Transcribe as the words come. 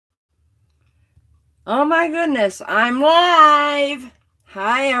Oh my goodness, I'm live.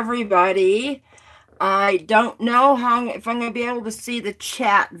 Hi everybody. I don't know if I'm going to be able to see the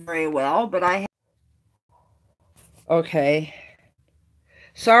chat very well, but Okay.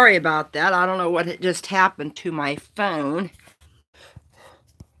 Sorry about that. I don't know what had just happened to my phone.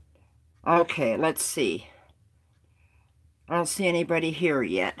 Okay, let's see. I don't see anybody here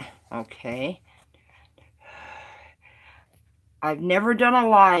yet. Okay. I've never done a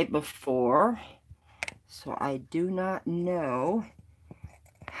live before, so I do not know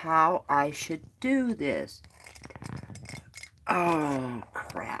how I should do this. Oh,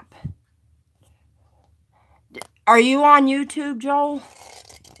 crap. Are you on YouTube, Joel?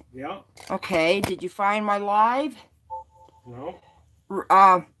 Yeah. Okay, did you find my live? No.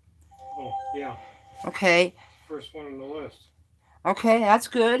 Oh, yeah. Okay. First one on the list. Okay, that's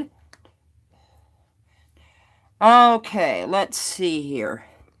good. Okay, let's see here.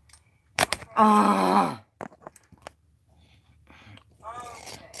 Ah.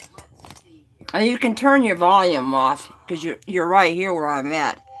 You can turn your volume off because you're right here where I'm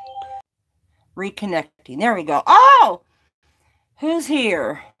at. Reconnecting. There we go. Oh! Who's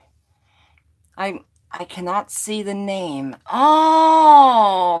here? I cannot see the name.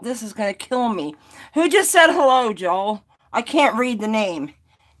 Oh, this is going to kill me. Who just said hello, Joel? I can't read the name.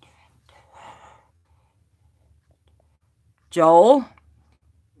 Joel?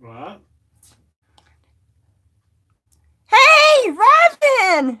 What? Hey,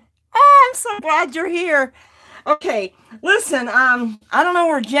 Robin! Oh, I'm so glad you're here. Okay, listen, I don't know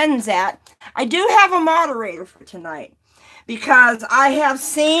where Jen's at. I do have a moderator for tonight because I have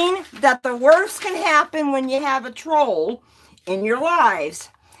seen that the worst can happen when you have a troll in your lives.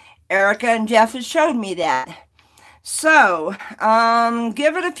 Erica and Jeff has showed me that. So,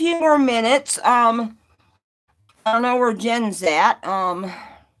 give it a few more minutes. I don't know where Jen's at.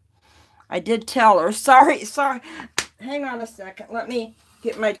 I did tell her. Sorry. Hang on a second. Let me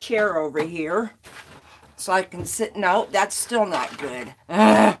get my chair over here so I can sit. No, that's still not good.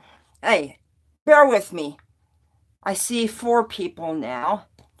 Hey, bear with me. I see 4 people now.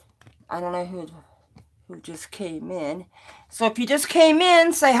 I don't know who just came in. So if you just came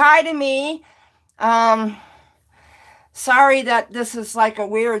in, say hi to me. Sorry that this is like a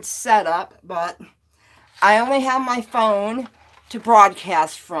weird setup, but I only have my phone to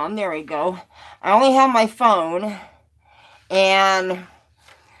broadcast from. There we go. I only have my phone, and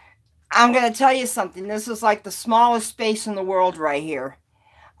I'm going to tell you something. This is like the smallest space in the world right here.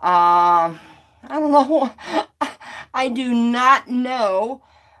 I don't know. I do not know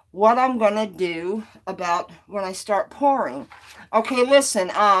what I'm going to do about when I start pouring. Okay,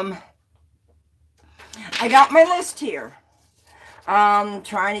 listen. I got my list here.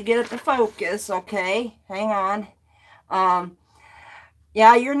 Trying to get it to focus. Okay, hang on.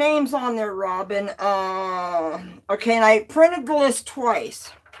 Yeah, your name's on there, Robin. Okay, and I printed the list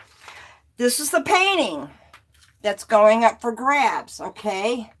twice. This is the painting that's going up for grabs,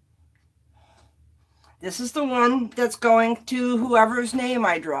 okay? This is the one that's going to whoever's name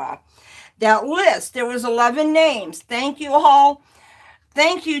I draw. That list, there was 11 names. Thank you all.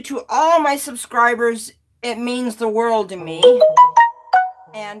 Thank you to all my subscribers. It means the world to me.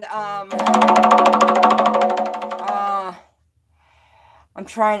 And, I'm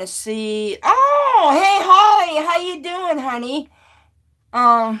trying to see. Oh, hey, Holly. How you doing, honey?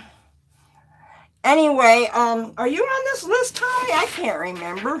 Anyway, are you on this list, Holly? I can't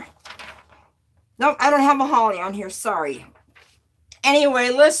remember. Nope, I don't have a Holly on here. Sorry. Anyway,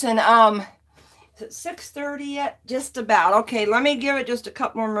 listen, is it 6:30 yet? Just about. Okay, let me give it just a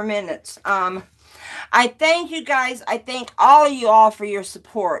couple more minutes. I thank you guys. I thank all of you all for your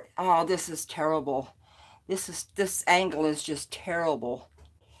support. Oh, this is terrible. This angle is just terrible.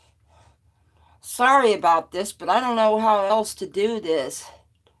 Sorry about this, but I don't know how else to do this.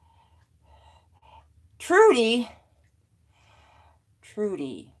 Trudy.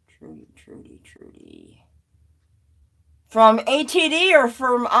 From ATD or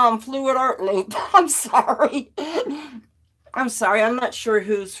from Fluid Art Loop? I'm sorry. I'm sorry. I'm not sure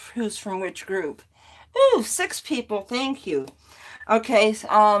who's from which group. Ooh, 6 people. Thank you. Okay.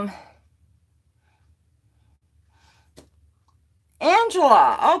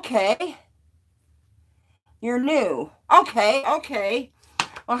 Angela. Okay. You're new. Okay.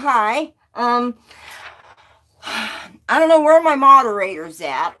 Well, hi. I don't know where my moderator's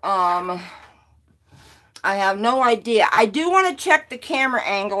at. I have no idea. I do want to check the camera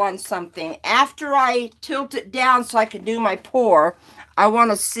angle on something. After I tilt it down so I can do my pour, I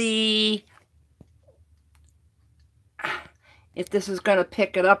want to see if this is going to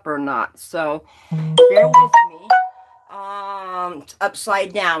pick it up or not. So, bear with me.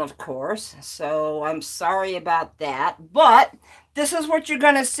 upside down, of course. So I'm sorry about that. But this is what you're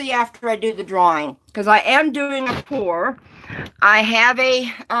going to see after I do the drawing. Because I am doing a pour. I have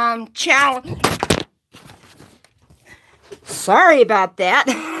a challenge. Sorry about that.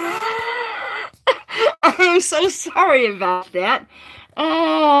 I'm so sorry about that.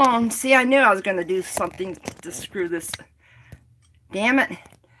 Oh, see, I knew I was going to do something to screw this. Damn it.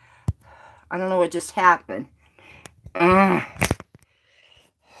 I don't know what just happened.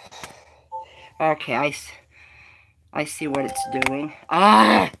 Okay, I see what it's doing.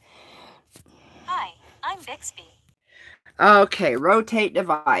 Hi, I'm Bixby. Okay, rotate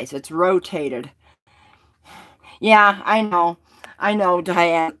device. It's rotated. Yeah, I know. I know,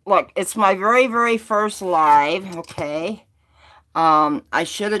 Diane. Look, it's my very, very first live, okay? I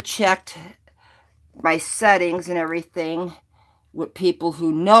should have checked my settings and everything with people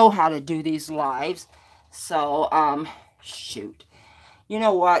who know how to do these lives. So, shoot. You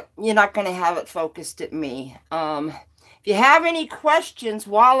know what? You're not going to have it focused at me. If you have any questions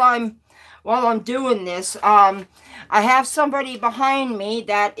while I'm doing this, I have somebody behind me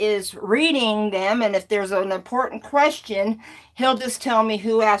that is reading them, and if there's an important question, he'll just tell me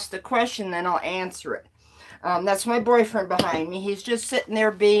who asked the question, then I'll answer it. That's my boyfriend behind me. He's just sitting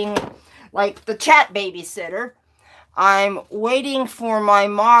there being like the chat babysitter. I'm waiting for my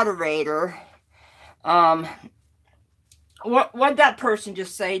moderator. What'd that person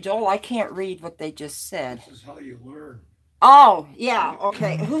just say, Joel? I can't read what they just said. This is how you learn. Oh, yeah,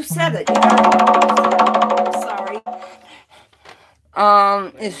 okay. Who said it? Sorry.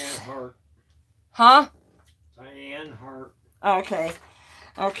 Diane Hart. Huh? Diane Hart. Okay.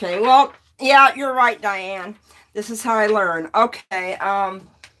 Okay, well, yeah, you're right, Diane. This is how I learn. Okay,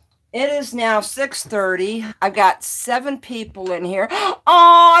 it is now 6:30. I've got 7 people in here.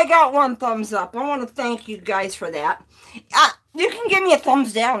 Oh, I got 1 thumbs up. I want to thank you guys for that. You can give me a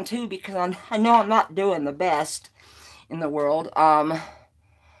thumbs down, too, because I know I'm not doing the best in the world. I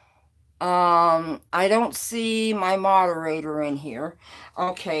don't see my moderator in here.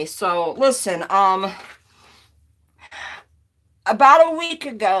 Okay, so listen, about a week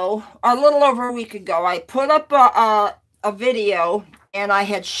ago, a little over a week ago, I put up a video, and I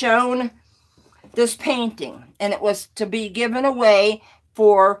had shown this painting, and it was to be given away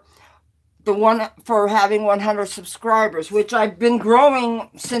for having 100 subscribers, which I've been growing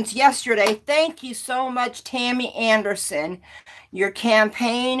since yesterday. Thank you so much, Tammy Anderson. Your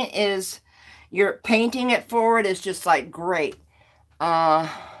campaign you're painting it forward is just like great.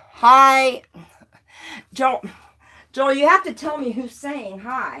 Hi, Joel, you have to tell me who's saying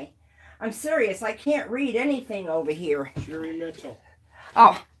hi. I'm serious. I can't read anything over here. Sherry Mitchell.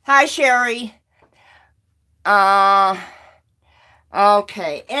 Oh, hi, Sherry.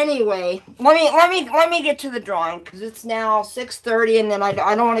 Okay. Anyway, let me get to the drawing because it's now 6:30, and then I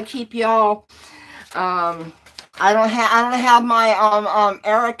don't want to keep y'all. I don't have my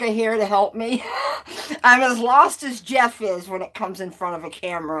Erica here to help me. I'm as lost as Jeff is when it comes in front of a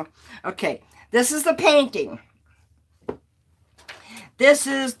camera. Okay, this is the painting. This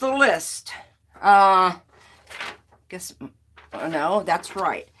is the list. No, that's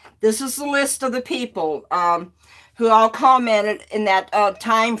right. This is the list of the people who all commented in that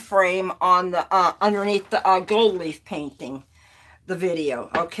time frame on the underneath the gold leaf painting, the video.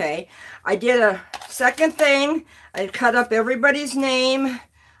 Okay, I did a second thing. I cut up everybody's name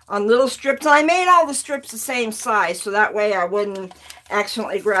on little strips. I made all the strips the same size, so that way I wouldn't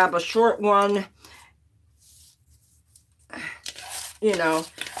accidentally grab a short one. You know.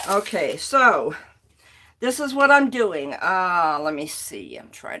 Okay, so this is what I'm doing. Let me see.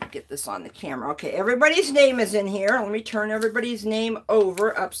 I'm trying to get this on the camera. Okay, everybody's name is in here. Let me turn everybody's name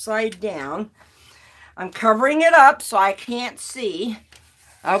over upside down. I'm covering it up so I can't see.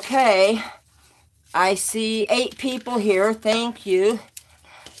 Okay. I see 8 people here. Thank you.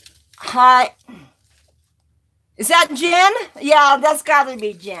 Hi. Is that Jen? Yeah, that's got to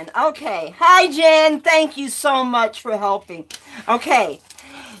be Jen. Okay. Hi, Jen. Thank you so much for helping. Okay.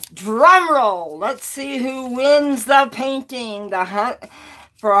 Drum roll. Let's see who wins the painting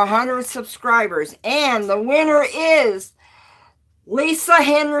for 100 subscribers. And the winner is Lisa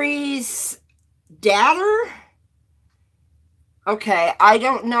Henry's daughter. Okay, I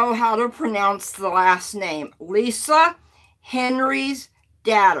don't know how to pronounce the last name. Lisa Henry's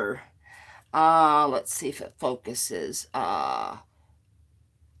daughter. Let's see if it focuses. I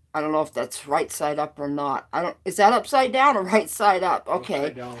don't know if that's right side up or not. Is that upside down or right side up? Okay.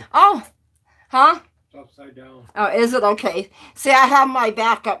 Upside down. Oh, huh? It's upside down. Oh, is it? Okay. See, I have my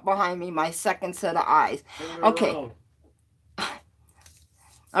backup behind me, my second set of eyes. Okay. Around.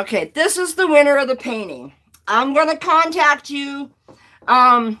 Okay, this is the winner of the painting. I'm going to contact you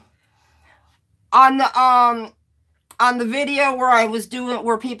on the video where I was doing,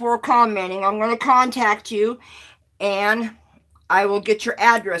 where people were commenting. I'm going to contact you and I will get your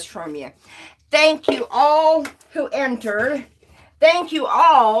address from you. Thank you all who entered. Thank you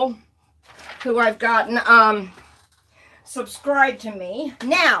all who I've gotten subscribed to me.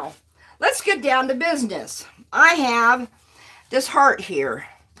 Now, let's get down to business. I have this heart here.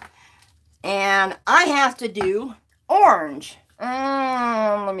 And I have to do orange.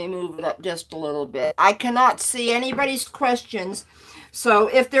 Let me move it up just a little bit. I cannot see anybody's questions. So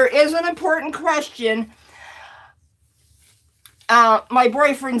if there is an important question, my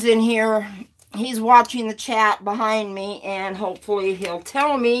boyfriend's in here. He's watching the chat behind me, and hopefully he'll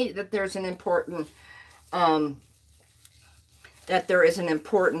tell me that there's an important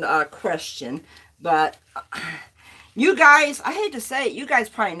question. But you guys, I hate to say it, you guys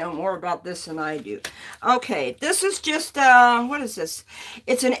probably know more about this than I do. Okay, this is just what is this?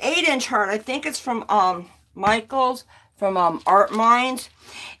 It's an 8-inch heart. I think it's from Michael's, from Art Minds.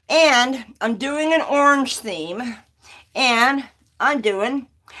 And I'm doing an orange theme, and I'm doing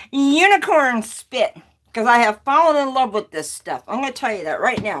unicorn spit, because I have fallen in love with this stuff. I'm going to tell you that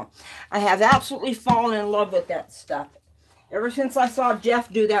right now. I have absolutely fallen in love with that stuff ever since I saw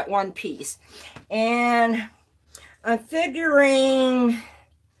Jeff do that one piece. And I'm figuring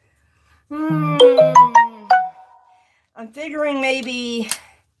maybe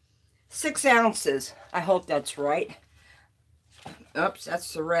 6 ounces. I hope that's right. Oops,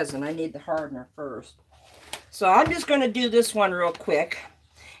 that's the resin. I need the hardener first. So I'm just going to do this one real quick,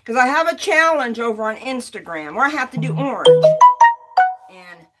 because I have a challenge over on Instagram where I have to do orange.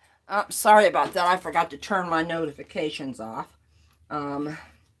 And sorry about that. I forgot to turn my notifications off.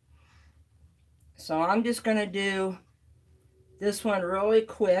 So I'm just going to do this one really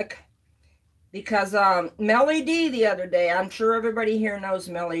quick, because Melly D the other day, I'm sure everybody here knows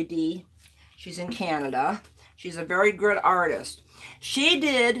Melly D. She's in Canada. She's a very good artist. She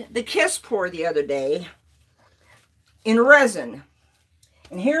did the kiss pour the other day in resin.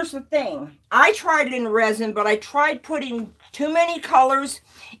 And here's the thing. I tried it in resin, but I tried putting too many colors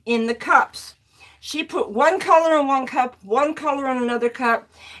in the cups. She put one color in one cup, one color in another cup,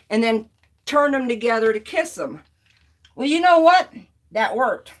 and then turned them together to kiss them. Well, you know what? That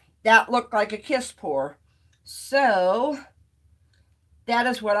worked. That looked like a kiss pour. So that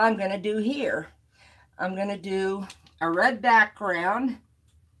is what I'm going to do here. I'm going to do a red background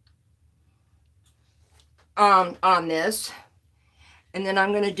on this. And then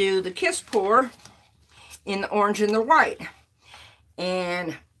I'm going to do the kiss pour in the orange and the white.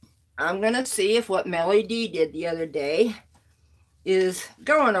 And I'm going to see if what Melly D did the other day is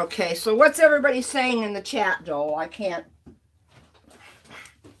going okay. So what's everybody saying in the chat, Joel? I can't.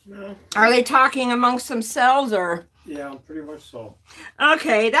 No. Are they talking amongst themselves, or? Yeah, pretty much so.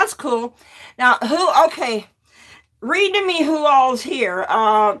 Okay, that's cool. Now, okay. Read to me who all's here.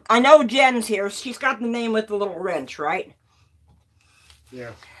 I know Jen's here. She's got the name with the little wrench, right?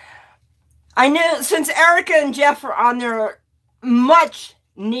 Yeah. I knew since Erica and Jeff are on their much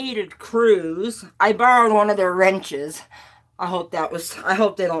needed cruise, I borrowed one of their wrenches. I hope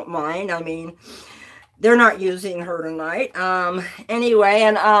they don't mind. I mean, they're not using her tonight. Anyway,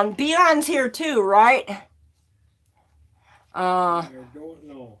 and Beyond's here too, right? I don't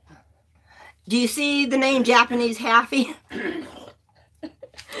know. Do you see the name Japanese Happy?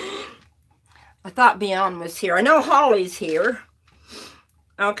 I thought Beyond was here. I know Holly's here.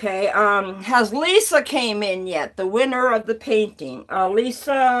 Okay, has Lisa came in yet? The winner of the painting.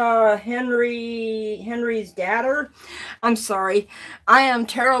 Lisa Henry's daughter? I'm sorry. I am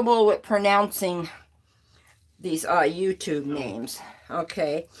terrible with pronouncing these YouTube names.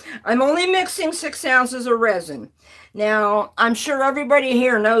 Okay. I'm only mixing 6 ounces of resin. Now, I'm sure everybody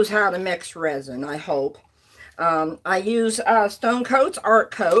here knows how to mix resin, I hope. I use Stone Coat's Art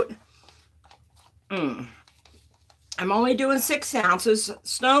Coat. I'm only doing 6 ounces.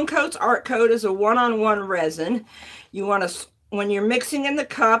 Stone Coat's Art Coat is a 1-on-1 resin. You want to, when you're mixing in the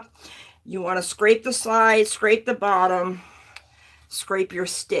cup, you want to scrape the sides, scrape the bottom, scrape your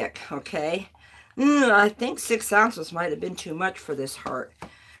stick, okay? I think 6 ounces might have been too much for this heart.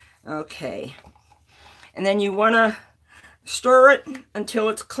 Okay. And then you want to stir it until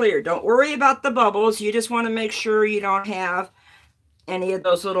it's clear. Don't worry about the bubbles. You just want to make sure you don't have any of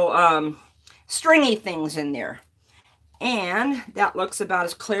those little stringy things in there. And that looks about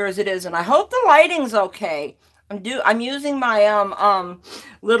as clear as it is. And I hope the lighting's okay. I'm using my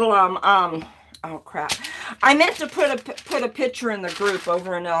little oh crap. I meant to put a picture in the group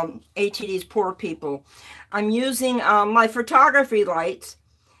over in ATD's Poor People. I'm using my photography lights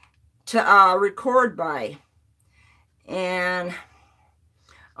to record by. And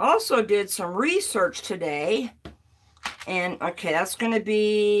also did some research today. And okay, that's going to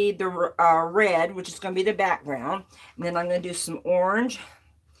be the red, which is going to be the background. And then I'm going to do some orange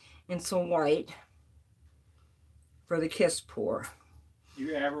and some white for the kiss pour.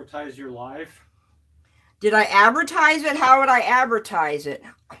 You advertise your live? Did I advertise it? How would I advertise it?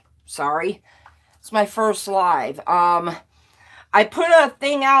 Sorry. It's my first live. I put a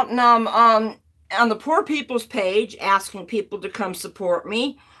thing out on the Poor People's page asking people to come support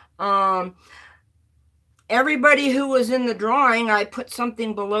me. Everybody who was in the drawing, I put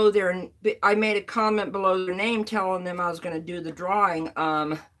something below their, I made a comment below their name telling them I was going to do the drawing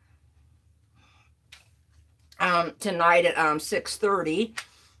tonight at 6:30,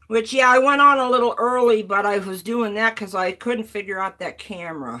 which, yeah, I went on a little early, but I was doing that because I couldn't figure out that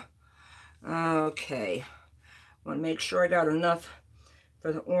camera. Okay, want to make sure I got enough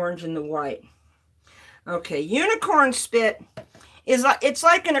for the orange and the white. Okay, unicorn spit is it's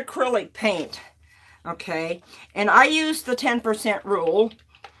like an acrylic paint. Okay, and I use the 10% rule.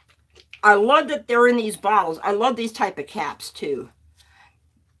 I love that they're in these bottles. I love these type of caps too.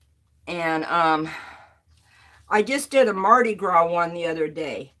 And I just did a Mardi Gras one the other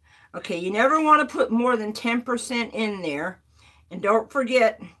day. Okay, you never want to put more than 10% in there. And don't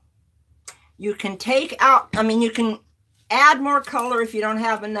forget, you can take out, I mean, you can add more color if you don't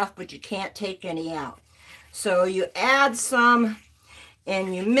have enough, but you can't take any out. So you add some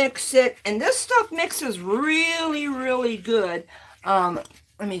and you mix it. And this stuff mixes really, really good. Let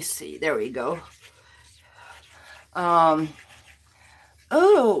me see. There we go. Oh,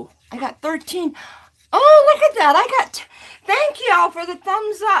 I got 13. Oh, look at that. Thank y'all for the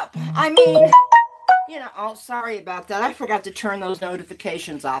thumbs up. I mean, you know, oh, sorry about that. I forgot to turn those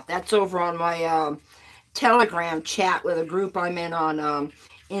notifications off. That's over on my Telegram chat with a group I'm in on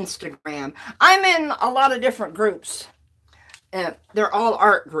Instagram. I'm in a lot of different groups. They're all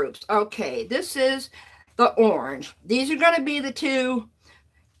art groups. Okay, this is the orange. These are going to be the two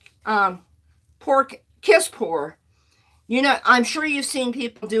kiss pour. You know, I'm sure you've seen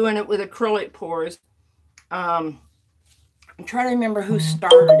people doing it with acrylic pours. I'm trying to remember who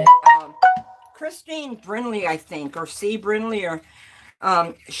started it. Christine Brinley, I think, or C. Brinley, or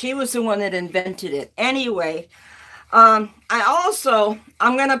she was the one that invented it. Anyway, I'm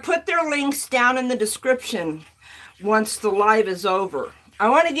going to put their links down in the description once the live is over. I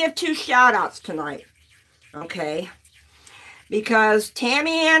want to give 2 shout outs tonight. Okay. Because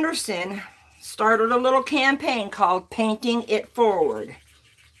Tammy Anderson started a little campaign called Painting It Forward.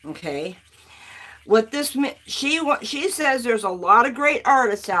 Okay. What this, she says there's a lot of great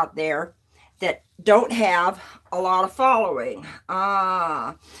artists out there that don't have a lot of following.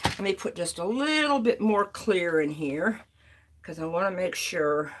 Let me put just a little bit more clear in here because I want to make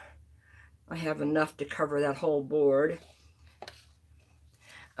sure I have enough to cover that whole board.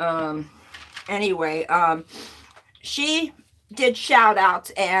 Anyway, she did shout outs,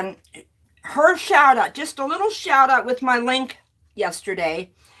 and her shout out, just a little shout out with my link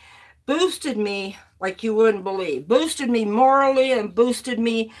yesterday, boosted me like you wouldn't believe. Boosted me morally and boosted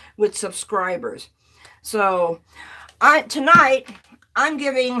me with subscribers. So tonight I'm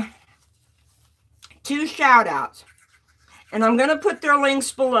giving 2 shout outs, and I'm going to put their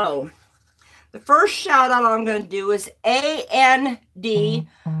links below. The first shout out I'm going to do is A.N.D.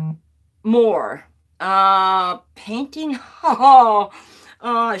 Moore. Painting. Oh,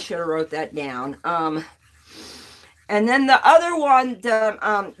 I should have wrote that down. And then the other one,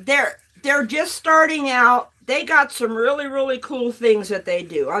 they're just starting out. They got some really, really cool things that they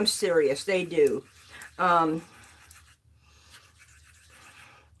do. I'm serious. They do. And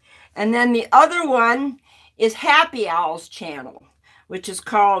then the other one is Happy Owl's channel, which is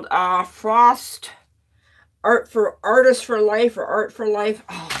called Frost Artists for Life or Art for Life.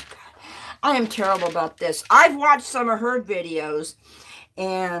 Oh, God. I am terrible about this. I've watched some of her videos,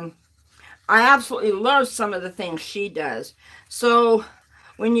 and I absolutely love some of the things she does. So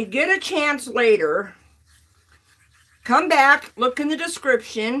when you get a chance later, come back, look in the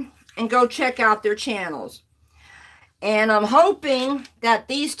description, and go check out their channels. And I'm hoping that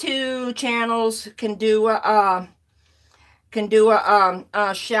these 2 channels can do a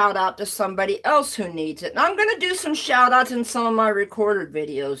shout out to somebody else who needs it. And I'm going to do some shout outs in some of my recorded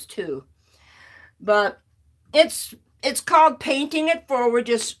videos too. But it's called Painting It Forward,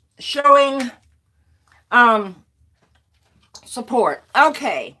 just showing support.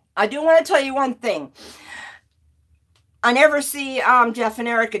 Okay, I do want to tell you one thing. I never see Jeff and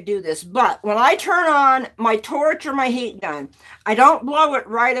Erica do this, but when I turn on my torch or my heat gun, I don't blow it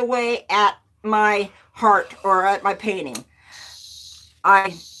right away at my heart or at my painting.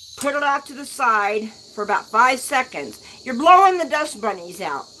 I put it off to the side for about 5 seconds. You're blowing the dust bunnies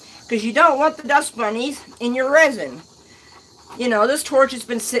out because you don't want the dust bunnies in your resin. You know, this torch has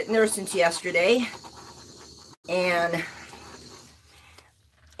been sitting there since yesterday. And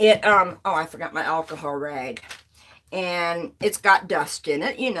it, oh, I forgot my alcohol rag. And it's got dust in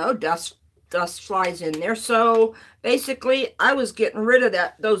it, you know, dust flies in there. So basically I was getting rid of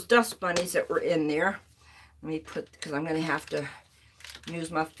those dust bunnies that were in there. Let me put, because I'm going to have to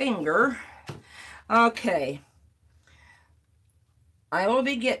use my finger. Okay. I will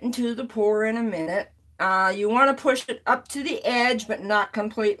be getting to the pour in a minute. You want to push it up to the edge, but not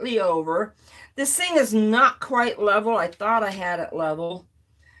completely over. This thing is not quite level. I thought I had it level.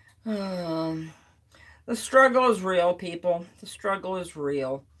 The struggle is real, people. The struggle is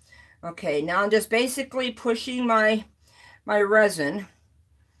real. Okay, now I'm just basically pushing my resin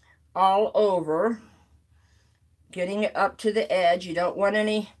all over, getting it up to the edge. You don't want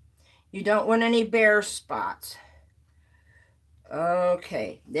any bare spots.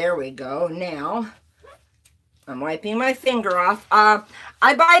 Okay, there we go. Now I'm wiping my finger off. I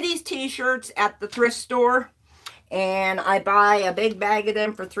buy these t-shirts at the thrift store, and I buy a big bag of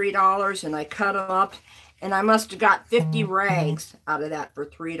them for $3, and I cut them up, and I must have got 50 rags out of that for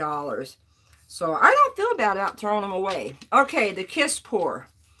 $3. So I don't feel bad about throwing them away. Okay, the kiss pour.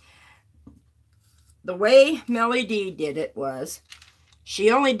 The way Melly D did it was,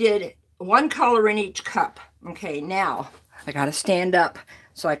 she only did one color in each cup. Okay, now I gotta stand up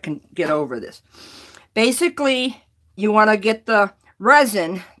so I can get over this. Basically, you want to get the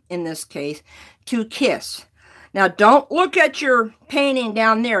resin, in this case, to kiss. Now, don't look at your painting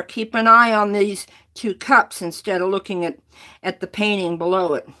down there. Keep an eye on these 2 cups instead of looking at the painting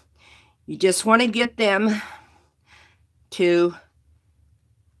below it. You just want to get them to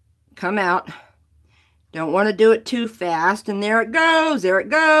come out. Don't want to do it too fast. And there it goes. There it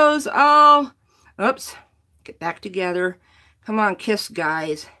goes. Oh, oops. Get back together. Come on, kiss,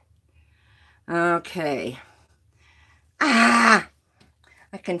 guys. Okay. Ah!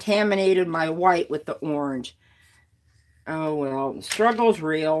 I contaminated my white with the orange. Oh, well, the struggle's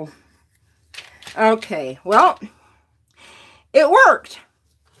real. Okay, well, it worked.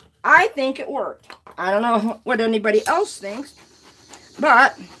 I think it worked. I don't know what anybody else thinks,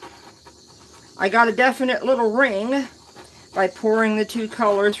 but I got a definite little ring by pouring the 2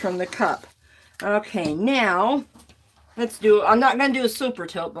 colors from the cup. Okay, now let's do, I'm not going to do a super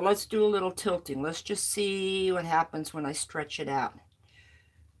tilt, but let's do a little tilting. Let's just see what happens when I stretch it out.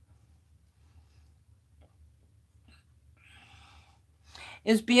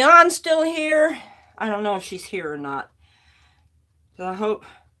 Is Beyond still here? I don't know if she's here or not. So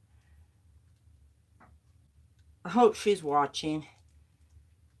I hope she's watching.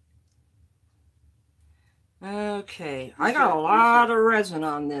 Okay, I got a lot of resin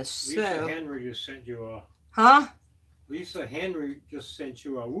on this. Lisa Henry just sent you a... Huh? Lisa Henry just sent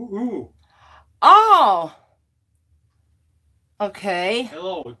you a woo-hoo. Oh! Okay.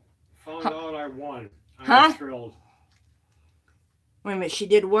 Hello. Found out I won. I'm thrilled. Wait a minute, she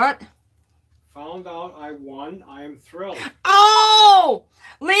did what? Found out I won. I am thrilled. Oh!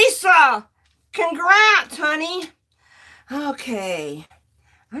 Lisa! Congrats, honey! Okay.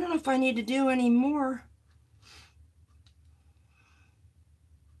 I don't know if I need to do any more.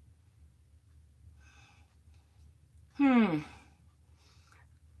 I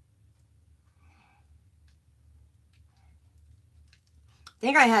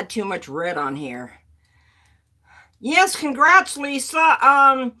think I had too much red on here. Yes, congrats, Lisa.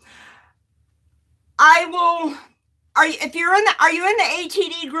 I will. Are you in the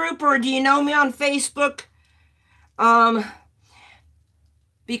ATD group, or do you know me on Facebook?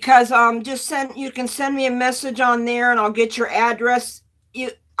 Because you can send me a message on there, and I'll get your address.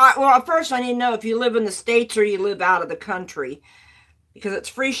 Well, first I need to know if you live in the States or you live out of the country, because it's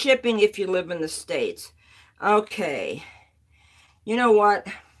free shipping if you live in the States. Okay. You know what?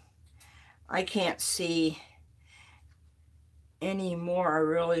 I can't see any more I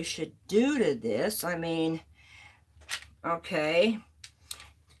really should do to this. I mean, okay.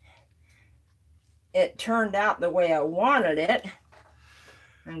 It turned out the way I wanted it.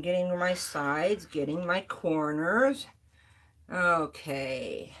 I'm getting my sides, getting my corners.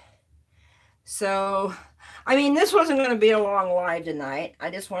 Okay. So, I mean, this wasn't going to be a long live tonight. I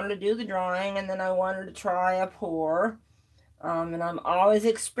just wanted to do the drawing, and then I wanted to try a pour. And I'm always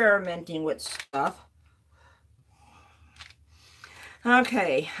experimenting with stuff.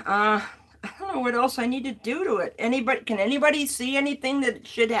 Okay. I don't know what else I need to do to it. Can anybody see anything that it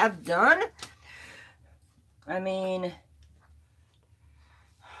should have done? I mean,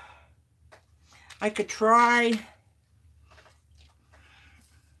 I could try.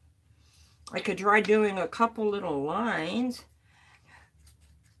 I could try doing a couple little lines.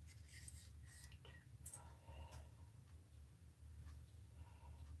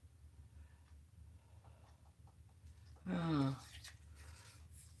 Oh.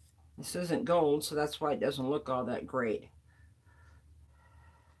 This isn't gold, so that's why it doesn't look all that great.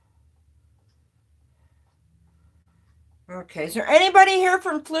 Okay, is there anybody here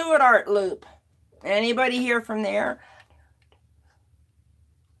from Fluid Art Loop? Anybody here from there?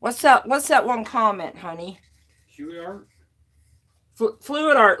 What's that one comment, honey? Fluid Art?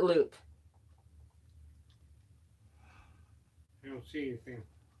 Fluid Art Loop. I don't see anything.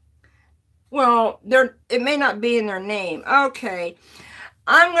 Well, it may not be in their name. Okay.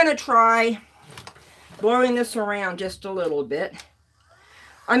 I'm going to try blowing this around just a little bit.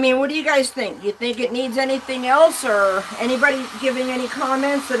 I mean, what do you guys think? Do you think it needs anything else, or anybody giving any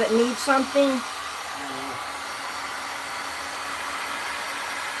comments that it needs something?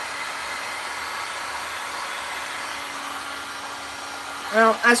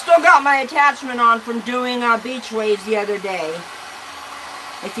 Well, I still got my attachment on from doing beach waves the other day.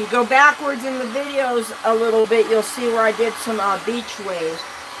 If you go backwards in the videos a little bit, you'll see where I did some beach waves.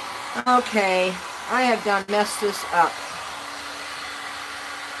 Okay, I have done messed this up.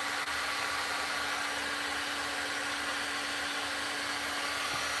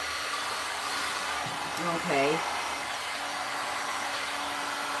 Okay.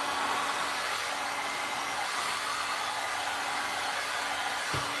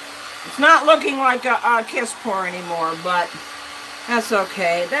 It's not looking like a kiss pour anymore, but that's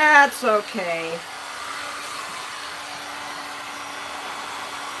okay. That's okay.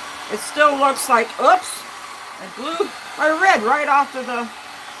 It still looks like, oops, I blew my red right off of the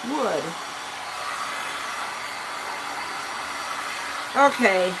wood.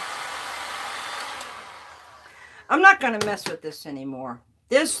 Okay. I'm not going to mess with this anymore.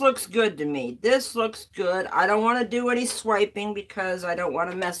 This looks good to me. This looks good. I don't want to do any swiping because I don't want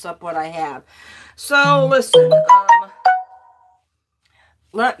to mess up what I have. So, listen.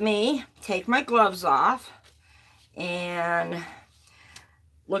 Let me take my gloves off and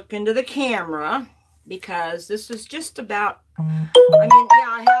look into the camera, because this is just about, I mean, yeah,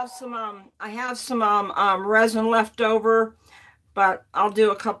 I have some resin left over, but I'll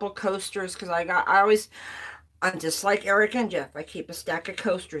do a couple coasters because I'm just like Eric and Jeff. I keep a stack of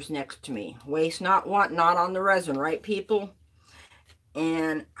coasters next to me. Waste not, want not on the resin, right, people?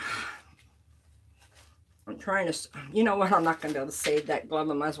 And I'm trying to, you know what? I'm not going to be able to save that glove.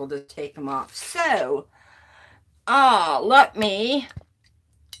 I might as well just take them off. So, let me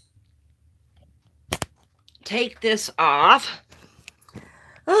take this off.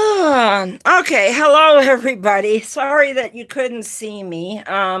 Okay, hello, everybody. Sorry that you couldn't see me.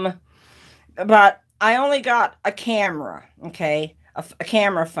 But I only got a camera, okay? A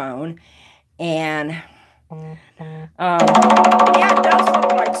camera phone. And, yeah, it does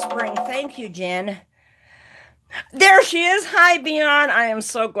look like spring. Thank you, Jen. There she is. Hi, Beyond. I am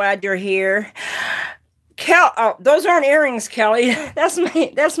so glad you're here. Oh, those aren't earrings, Kelly. That's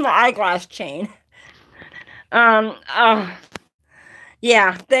my eyeglass chain.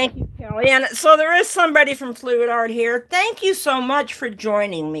 Yeah, thank you, Kelly. And so there is somebody from Fluid Art here. Thank you so much for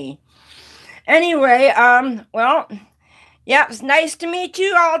joining me. Anyway, well, yeah, it's nice to meet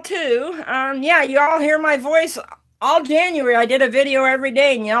you all too. Yeah, you all hear my voice all January. I did a video every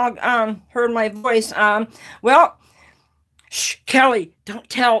day and y'all heard my voice. Well, shh, Kelly, don't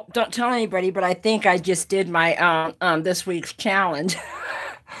tell anybody, but I think I just did my this week's challenge.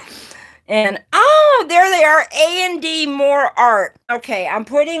 And oh, there they are, A&D More Art. Okay, I'm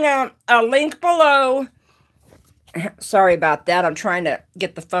putting a link below. Sorry about that. I'm trying to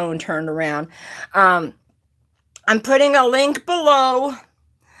get the phone turned around. I'm putting a link below.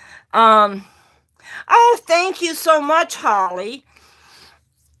 Oh, thank you so much, Holly.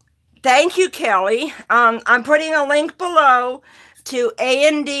 Thank you, Kelly. I'm putting a link below to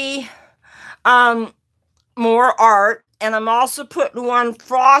A&D More Art. And I'm also putting one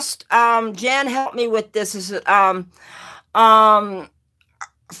Frost. Jen helped me with this. Is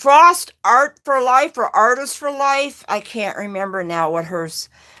Frost Art for Life or Artist for Life? I can't remember now what her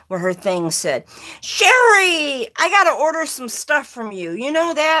thing said. Sherry, I gotta order some stuff from you. You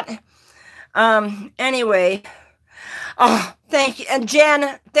know that? Anyway. Oh, thank you. And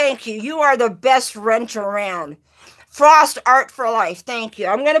Jen, thank you. You are the best wrench around. Frost Art for Life. Thank you.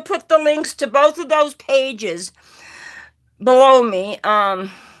 I'm gonna put the links to both of those pages below me. Oh,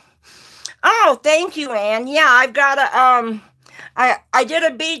 thank you, Anne. Yeah, I've got a I did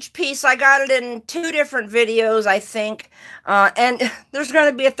a beach piece. I got it in 2 different videos, I think. And there's going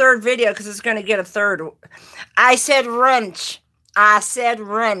to be a third video because it's going to get a third. I said wrench. I said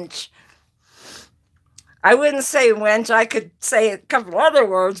wrench. I wouldn't say wench. I could say a couple other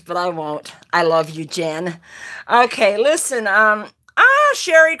words, but I won't. I love you, Jen. Okay, listen,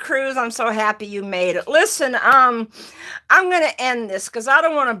 Sherry Cruz, I'm so happy you made it. Listen, I'm gonna end this because I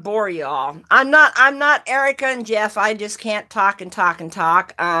don't want to bore you all. I'm not Erica and Jeff. I just can't talk and talk and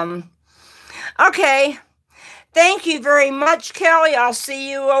talk. Okay. Thank you very much, Kelly. I'll see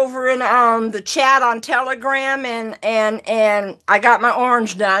you over in the chat on Telegram, and I got my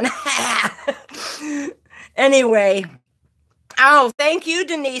orange done. Anyway, oh, thank you,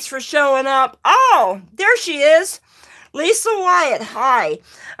 Denise, for showing up. Oh, there she is, Lisa Wyatt. Hi.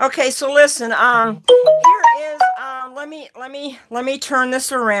 Okay, so listen. Here is let me turn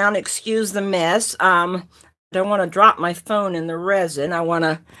this around. Excuse the mess. Don't want to drop my phone in the resin. I want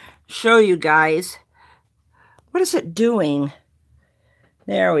to show you guys. What is it doing?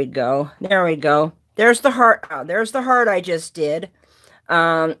 There we go. There we go. There's the heart. Oh, there's the heart I just did,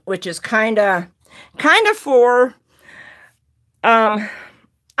 which is kind of for,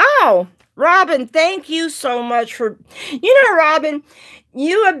 oh, Robin, thank you so much for, Robin,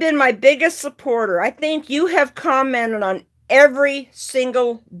 you have been my biggest supporter. I think you have commented on every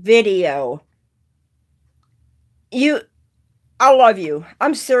single video. I love you.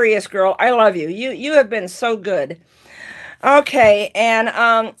 I'm serious, girl. I love you. You have been so good. Okay, and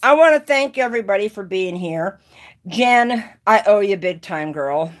I want to thank everybody for being here. Jen, I owe you big time,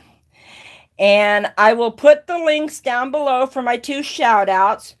 girl. And I will put the links down below for my 2 shout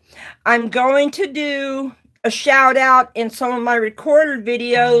outs. I'm going to do a shout out in some of my recorded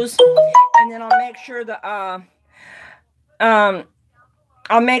videos, and then I'll make sure the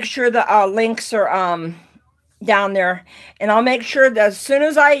links are down there, and I'll make sure that as soon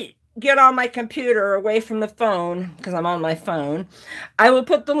as I get on my computer away from the phone, because I'm on my phone, I will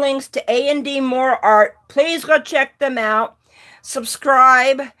put the links to A&D More Art. Please go check them out.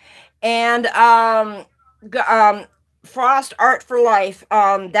 Subscribe, and Frost Art for Life.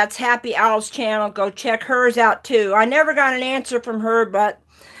 That's Happy Owl's channel. Go check hers out too. I never got an answer from her, but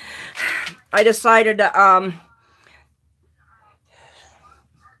I decided to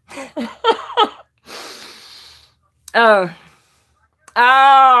Oh,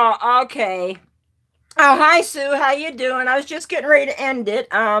 okay. Oh, hi, Sue. How you doing? I was just getting ready to end it.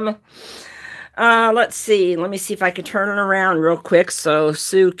 Let's see. Let me see if I can turn it around real quick so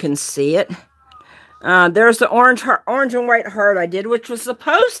Sue can see it. There's the orange and white heart I did, which was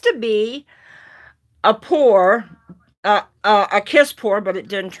supposed to be a pour, a kiss pour, but it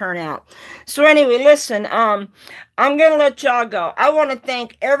didn't turn out. So anyway, listen, I'm going to let y'all go. I want to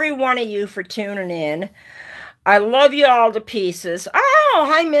thank every one of you for tuning in. I love you all to pieces. Oh,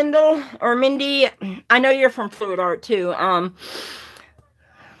 hi, Mindel, or Mindy. I know you're from Fluid Art, too.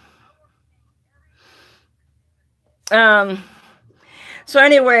 So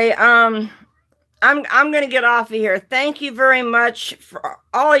anyway, I'm going to get off of here. Thank you very much for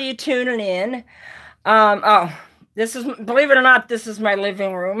all of you tuning in. Oh, this is, believe it or not, this is my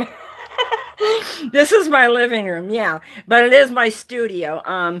living room. This is my living room, yeah. But it is my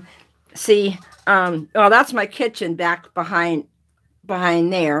studio. See, oh, that's my kitchen back behind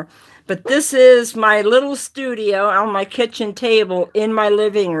there. But this is my little studio on my kitchen table in my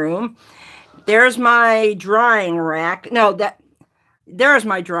living room. There's my drying rack. No, there's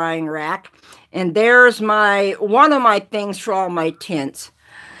my drying rack. And there's one of my things for all my tints.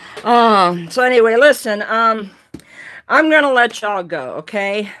 So anyway, listen, I'm going to let y'all go,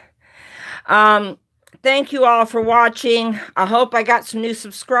 okay? Thank you all for watching. I hope I got some new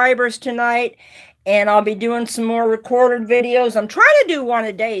subscribers tonight, and I'll be doing some more recorded videos. I'm trying to do one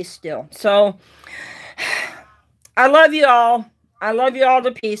a day still. So I love you all. I love you all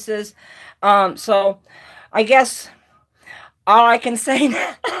to pieces. So I guess all I can say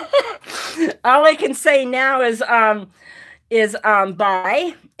now is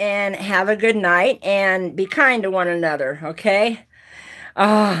bye, and have a good night, and be kind to one another, okay?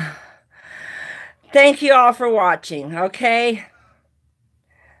 Thank you all for watching, okay?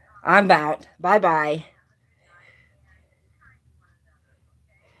 I'm out. Bye-bye.